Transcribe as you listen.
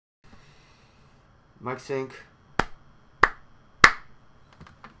Mic sync.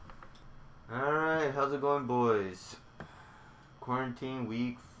 Alright, how's it going, boys? Quarantine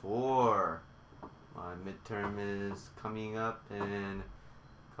week 4. My midterm is coming up in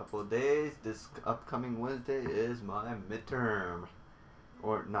a couple of days. This upcoming Wednesday is my midterm.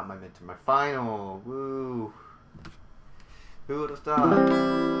 Or, not my midterm, my final. Woo! Who would have thought?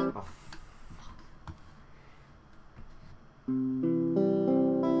 Oh,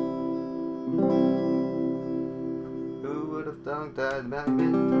 who would have thought that my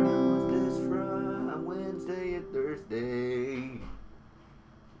midterm was this from Wednesday and Thursday?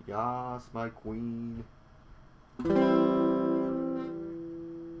 Yas, my queen.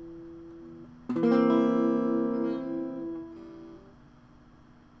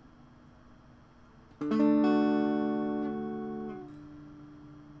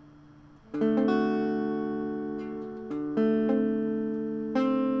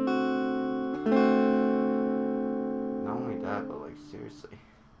 Not only that, but like seriously,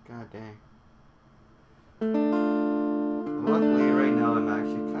 god dang. Luckily, right now I'm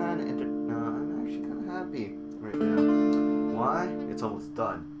actually kind of happy right now. Why? It's almost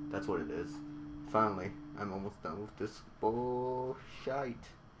done. That's what it is. Finally, I'm almost done with this bullshit.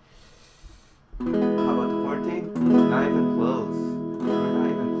 How about the quarantine? Not even close. We're not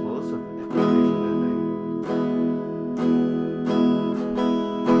even close to finishing that thing.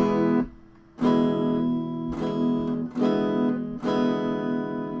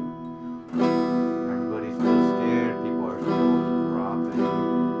 Everybody's still scared. People are still dropping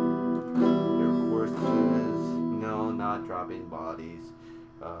their courses. No, not dropping bodies.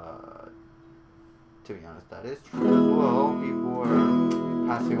 To be honest, that is true as well. People are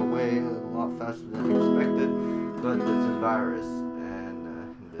passing away a lot faster than expected, but this is virus, and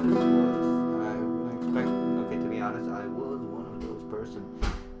this was, I wouldn't expect, okay, to be honest, I was one of those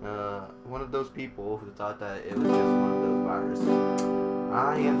one of those people who thought that it was just one of those viruses.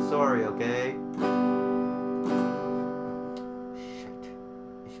 I am sorry, okay? Shit.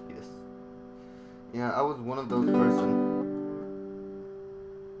 It should be this. Yeah, I was one of those person.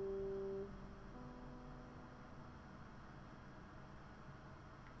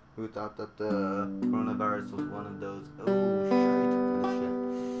 Who thought that the coronavirus was one of those kind of shit.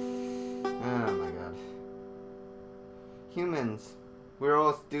 Oh my god. Humans. We're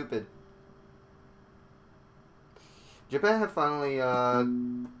all stupid. Japan had finally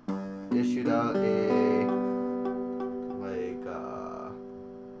issued out a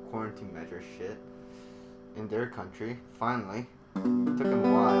quarantine measure shit in their country. Finally. It took them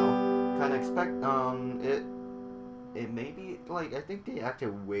a while. Kinda expect it may be, like, I think they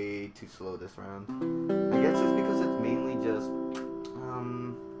acted way too slow this round. I guess it's because it's mainly just,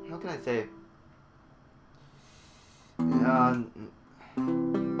 how can I say it?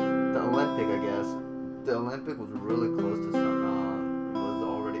 The Olympic, I guess. The Olympic was really close to some, was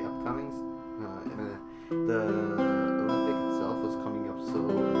already upcoming. The Olympic itself was coming up so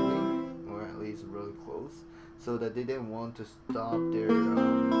early, or at least really close, so that they didn't want to stop their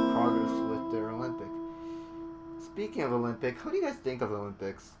progress with their Olympic. Speaking of Olympic, how do you guys think of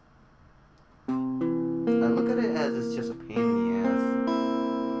Olympics? I look at it as it's just a pain in the ass.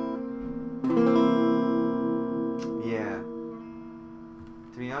 Yeah.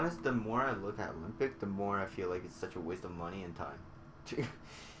 To be honest, the more I look at Olympic, the more I feel like it's such a waste of money and time.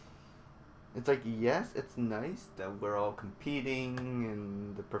 It's like, yes, it's nice that we're all competing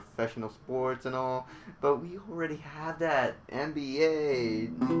in the professional sports and all, but we already have that.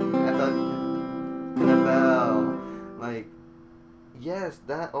 NBA, NFL, like, yes,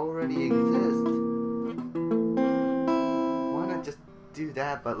 that already exists. Why not just do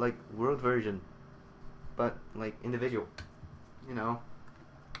that, but like world version, but like individual, you know?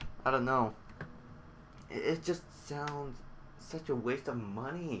 I don't know. It just sounds such a waste of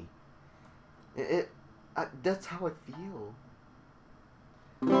money. That's how I feel.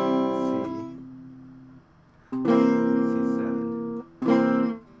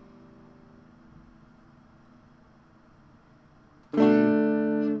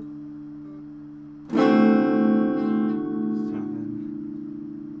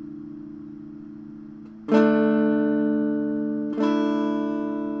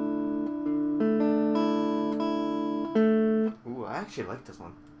 Ooh, I actually like this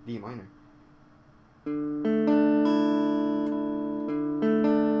one. D minor.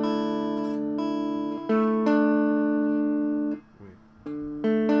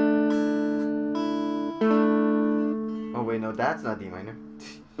 Oh wait, no, that's not D minor.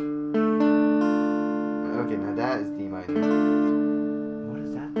 Okay, now that is D minor. What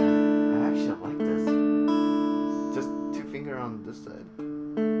is that then? I actually like this. Just two finger on this side.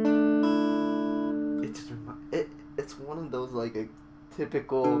 one of those like a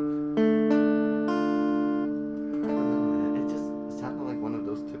typical. I don't know, man. It just sounded like one of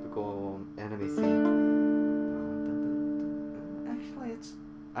those typical anime scenes.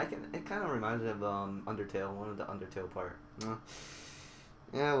 Actually, it kind of reminds me of Undertale, one of the Undertale part.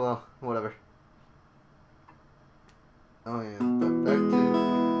 Yeah, well, whatever. Oh yeah, but back to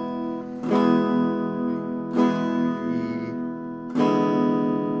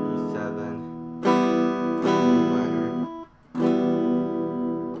E7, E minor.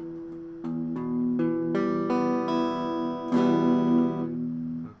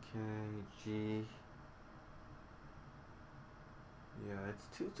 Okay, G. Yeah, it's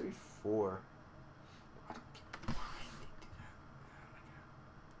 2, 3, 4. I don't get why they do that.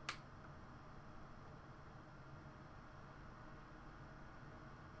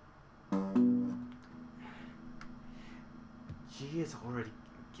 Oh my god. G is already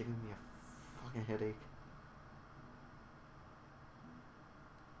giving me a fucking headache.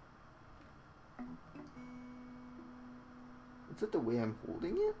 Is it the way I'm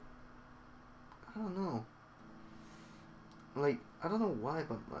holding it? I don't know. Like, I don't know why,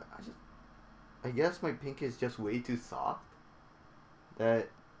 but I guess my pinky is just way too soft. That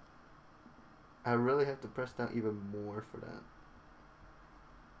I really have to press down even more for that.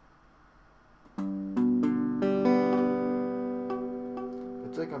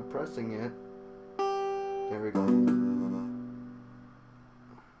 It's like I'm pressing it. There we go.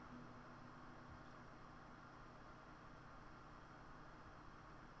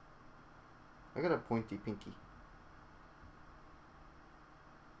 I got a pointy pinky.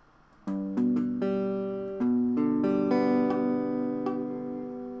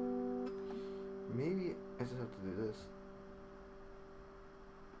 Maybe I just have to do this.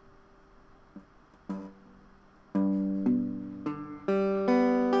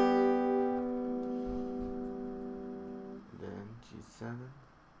 Then G7.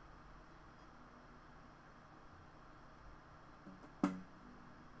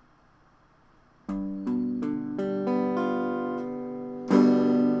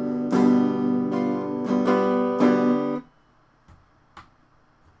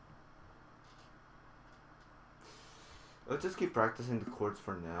 I'll just keep practicing the chords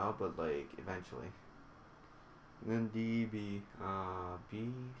for now, but like eventually. And then D, B,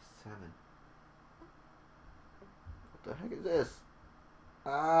 B7. What the heck is this?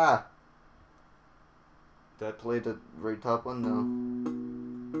 Ah! Did I play the very top one? No.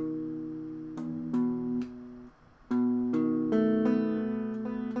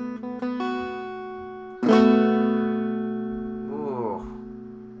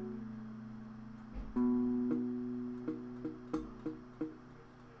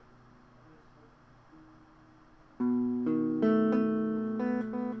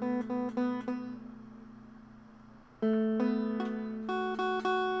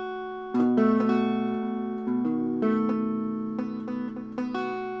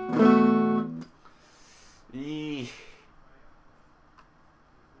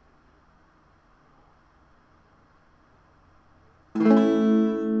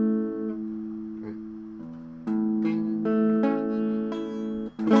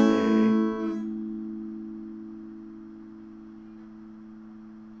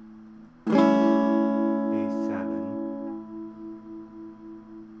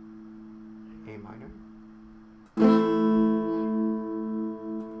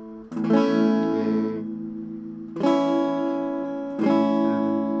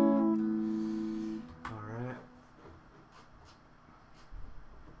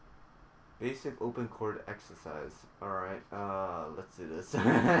 Basic open chord exercise. Alright, let's do this.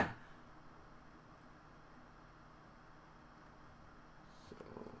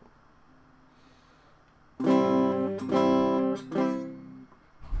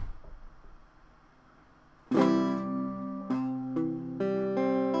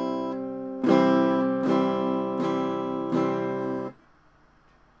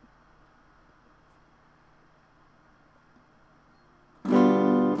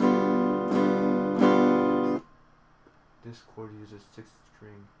 This chord uses 6th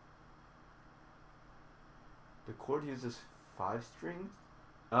string. The chord uses 5 strings?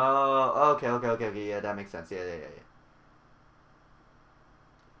 Oh, okay, yeah, that makes sense. Yeah.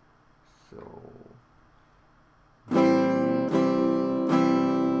 So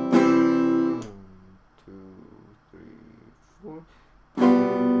 1, 2, 3, 4. 1,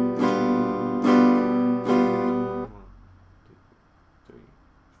 2, 3,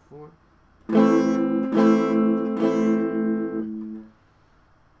 4.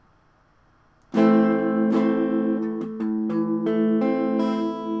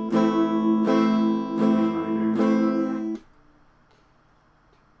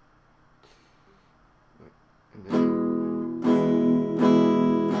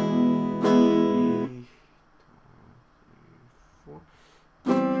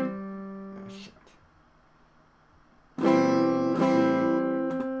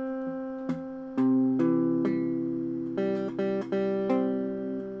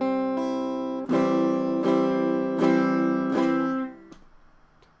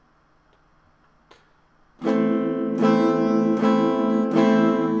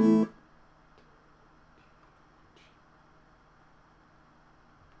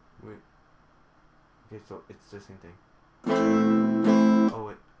 So it's the same thing. Oh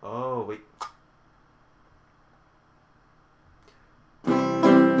wait. Oh wait.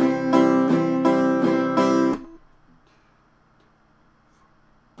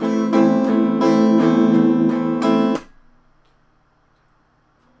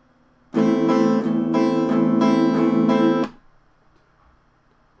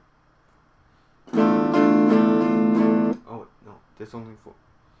 Oh no, there's only 4.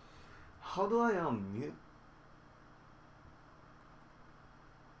 How do I mute?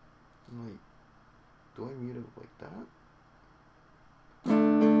 Like, do I mute it like that?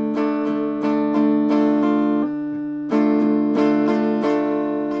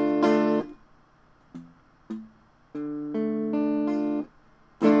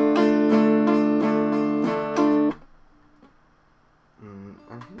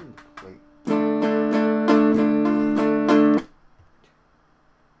 I'm hitting the plate.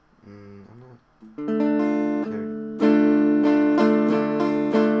 I'm not. There we go.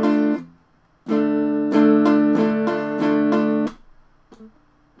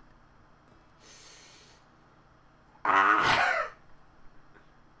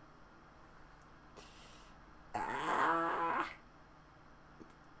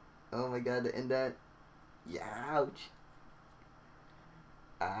 Oh my god, to end that. Ouch.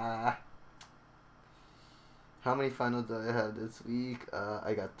 How many finals do I have this week?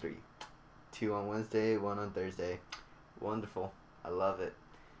 I got 3. 2 on Wednesday, 1 on Thursday. Wonderful. I love it.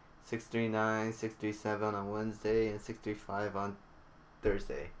 639, 637 on Wednesday, and 635 on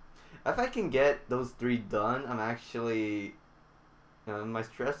Thursday. If I can get those 3 done, I'm actually... my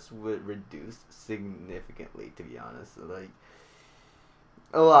stress would reduce significantly, to be honest. Like,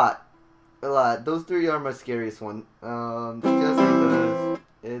 a lot. Those 3 are my scariest one. Just because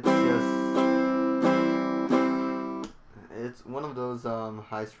it's one of those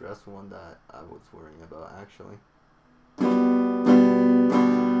high stress one that I was worrying about actually.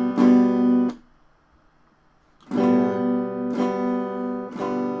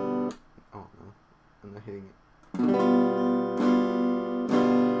 Oh no, I'm not hitting it.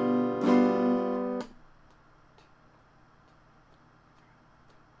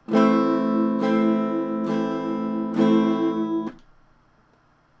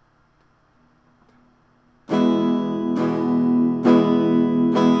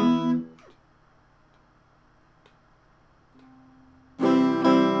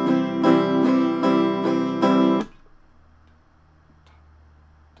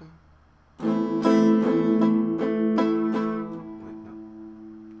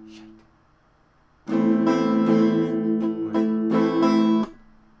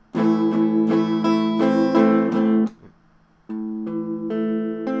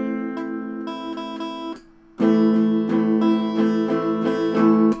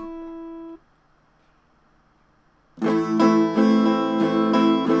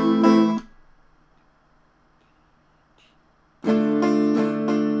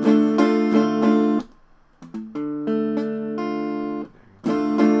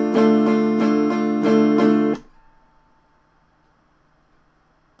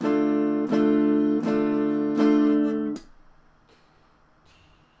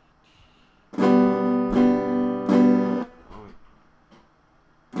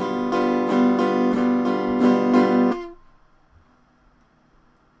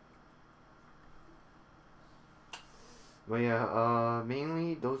 But yeah,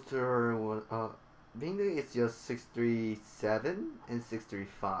 mainly those 2 are mainly it's just 637 and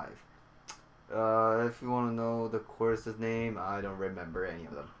 635. If you want to know the course's name, I don't remember any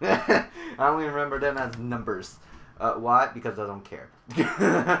of them. I only remember them as numbers. Why? Because I don't care.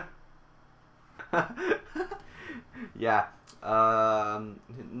 Yeah.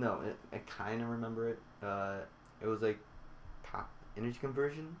 No, I kind of remember it. It was like energy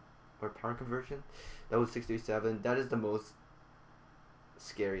conversion or power conversion. That was 637. That is the most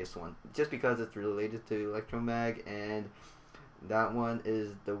scariest one, just because it's related to electromag, and that one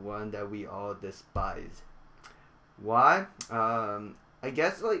is the one that we all despise. Why? I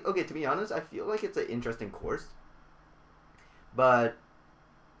guess, like, okay, to be honest, I feel like it's an interesting course, but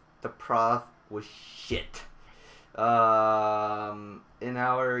the prof was shit. In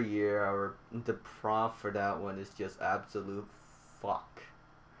our year, the prof for that one is just absolute fuck.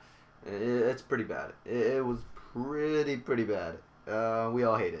 It's pretty bad. It was pretty bad. We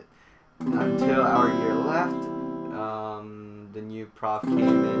all hate it. Until our year left, the new prof came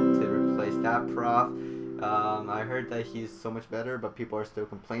in to replace that prof. I heard that he's so much better, but people are still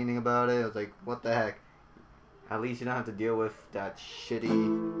complaining about it. I was like, what the heck? At least you don't have to deal with that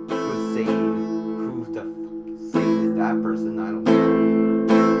shitty Hussein. Who the fuck Hussein is that person? I don't know.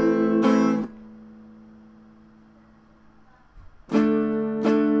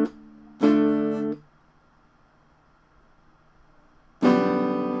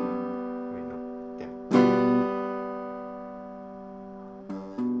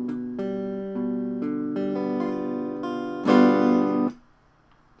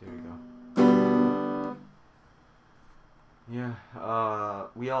 Yeah,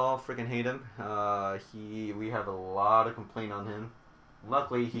 we all freaking hate him. We have a lot of complaint on him.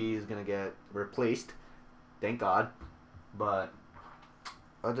 Luckily, he's gonna get replaced. Thank God. But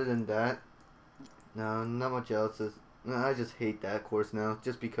other than that, no, not much else. No, I just hate that course now,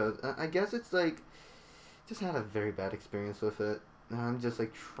 just because I guess it's like just had a very bad experience with it. I'm just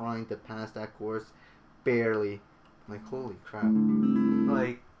like trying to pass that course, barely. Like holy crap!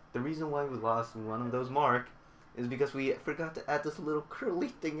 Like the reason why we lost one of those mark is because we forgot to add this little curly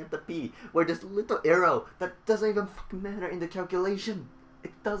thing at the P, where this little arrow that doesn't even fucking matter in the calculation.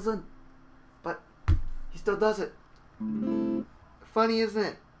 It doesn't, but he still does it. Funny, isn't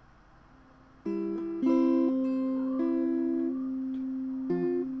it?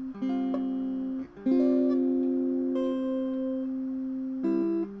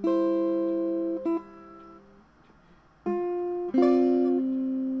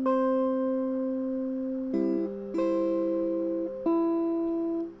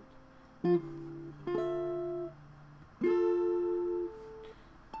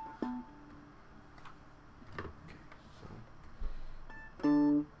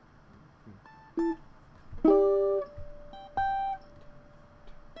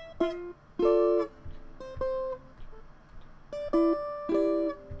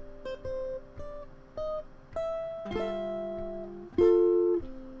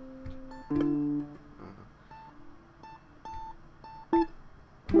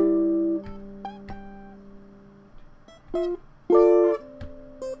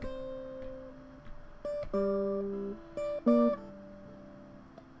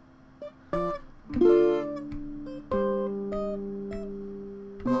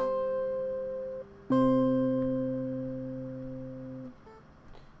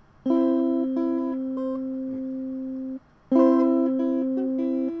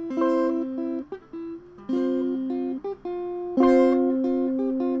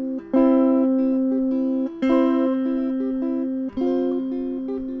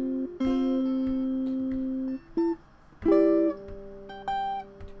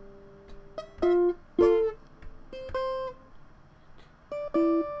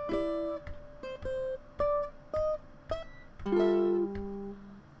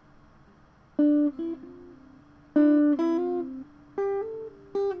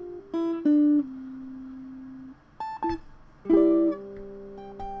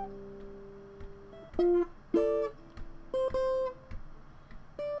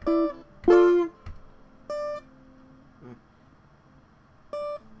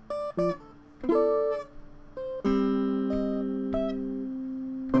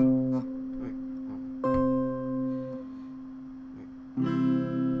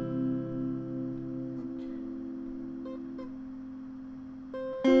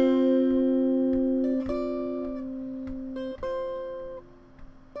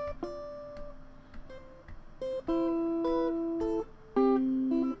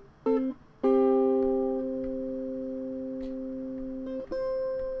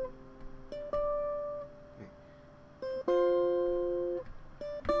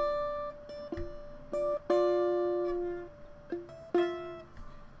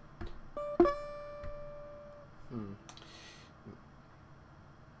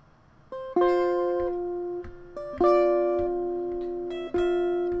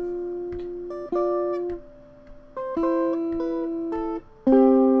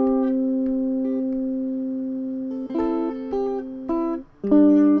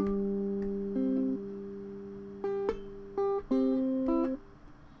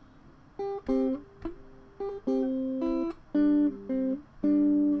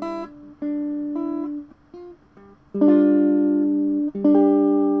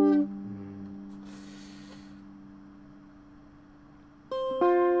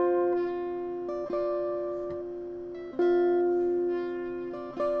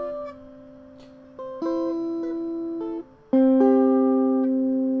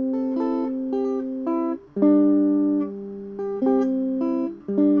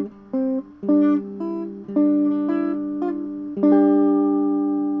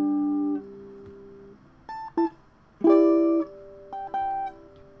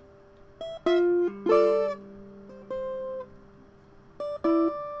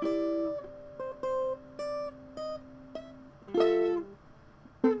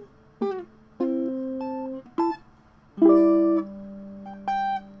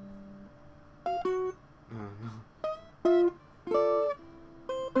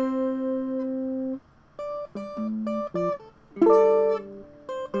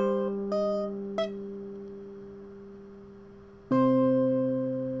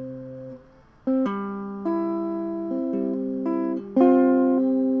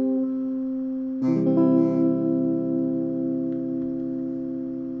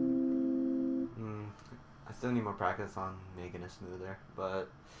 focus on making it smoother. But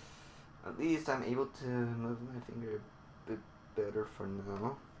at least I'm able to move my finger a bit better for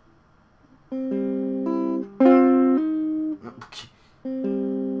now. Okay.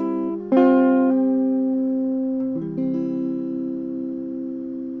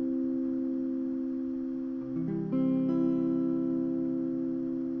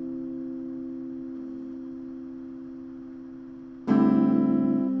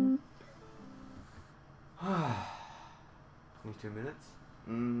 Two minutes?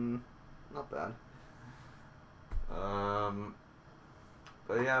 Not bad.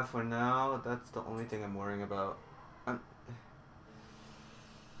 But yeah, for now, that's the only thing I'm worrying about. But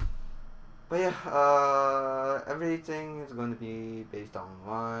yeah, everything is going to be based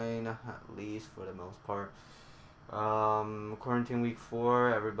online, at least for the most part. Quarantine week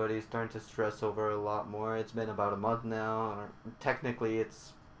 4, everybody's starting to stress over a lot more. It's been about a month now. Or technically,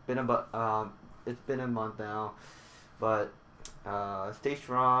 it's been a month now, but stay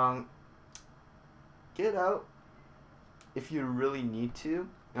strong. Get out if you really need to.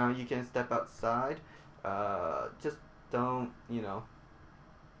 You can step outside. Just don't,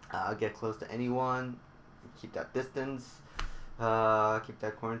 get close to anyone. Keep that distance. Keep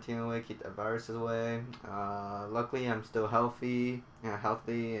that quarantine away. Keep that viruses away. Luckily, I'm still healthy,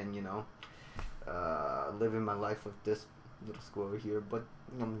 and living my life with this little squirrel here. But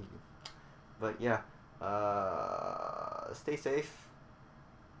yeah, stay safe,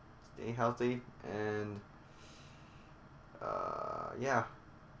 stay healthy, and yeah,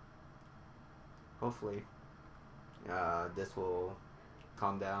 hopefully this will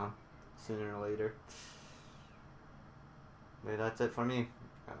calm down sooner or later. But that's it for me.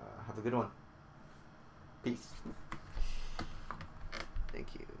 Have a good one. Peace.